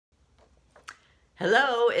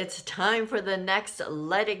Hello, it's time for the next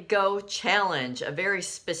Let It Go challenge, a very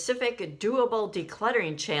specific, doable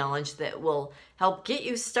decluttering challenge that will help get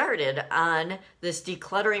you started on this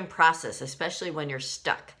decluttering process, especially when you're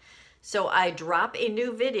stuck. So I drop a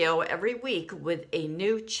new video every week with a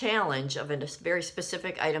new challenge of a very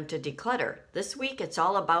specific item to declutter. This week it's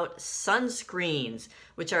all about sunscreens,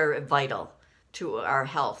 which are vital to our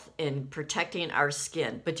health in protecting our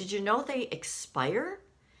skin. But did you know they expire?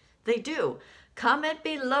 They do. Comment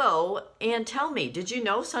below and tell me, did you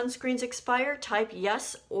know sunscreens expire? Type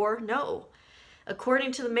yes or no.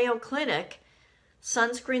 According to the Mayo Clinic,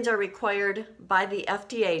 sunscreens are required by the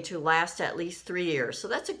FDA to last at least 3 years. So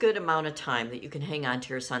that's a good amount of time that you can hang on to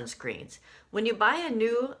your sunscreens. When you buy a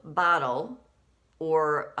new bottle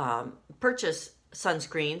or purchase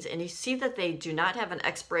sunscreens and you see that they do not have an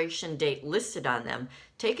expiration date listed on them,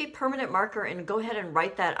 take a permanent marker and go ahead and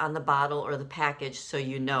write that on the bottle or the package so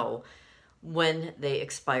you know when they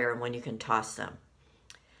expire and when you can toss them.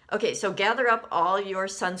 Okay, so gather up all your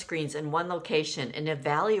sunscreens in one location and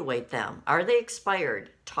evaluate them. Are they expired?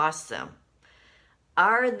 Toss them.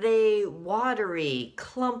 Are they watery,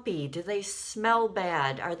 clumpy? Do they smell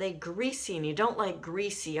bad? Are they greasy and you don't like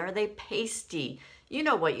greasy? Are they pasty? You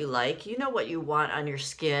know what you like. You know what you want on your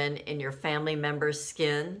skin and your family member's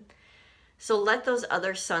skin. So let those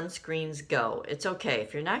other sunscreens go. It's okay.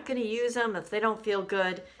 If you're not going to use them, if they don't feel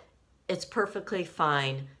good, it's perfectly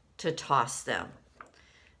fine to toss them.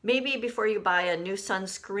 Maybe before you buy a new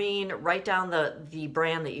sunscreen, write down the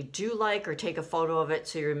brand that you do like or take a photo of it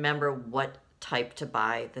so you remember what type to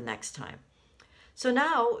buy the next time. So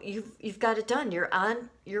now you've got it done. You're on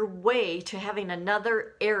your way to having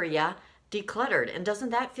another area decluttered. And doesn't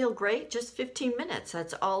that feel great? Just 15 minutes.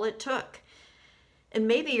 That's all it took. And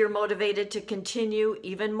maybe you're motivated to continue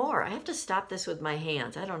even more. I have to stop this with my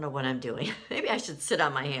hands. I don't know what I'm doing. Maybe I should sit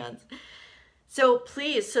on my hands. So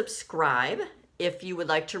please subscribe if you would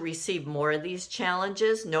like to receive more of these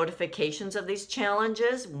challenges, notifications of these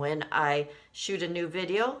challenges. When I shoot a new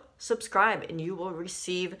video, subscribe and you will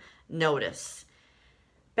receive notice.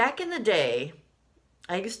 Back in the day,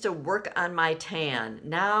 I used to work on my tan.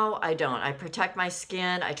 Now I don't. I protect my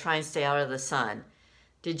skin. I try and stay out of the sun.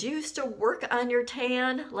 Did you used to work on your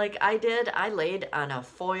tan like I did? I laid on a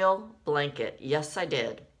foil blanket. Yes, I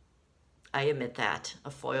did. I admit that.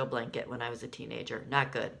 A foil blanket when I was a teenager.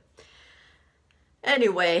 Not good.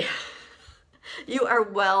 Anyway, you are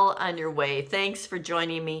well on your way. Thanks for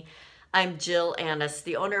joining me. I'm Jill Annis,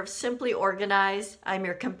 the owner of Simply Organized. I'm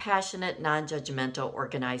your compassionate, non-judgmental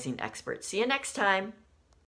organizing expert. See you next time.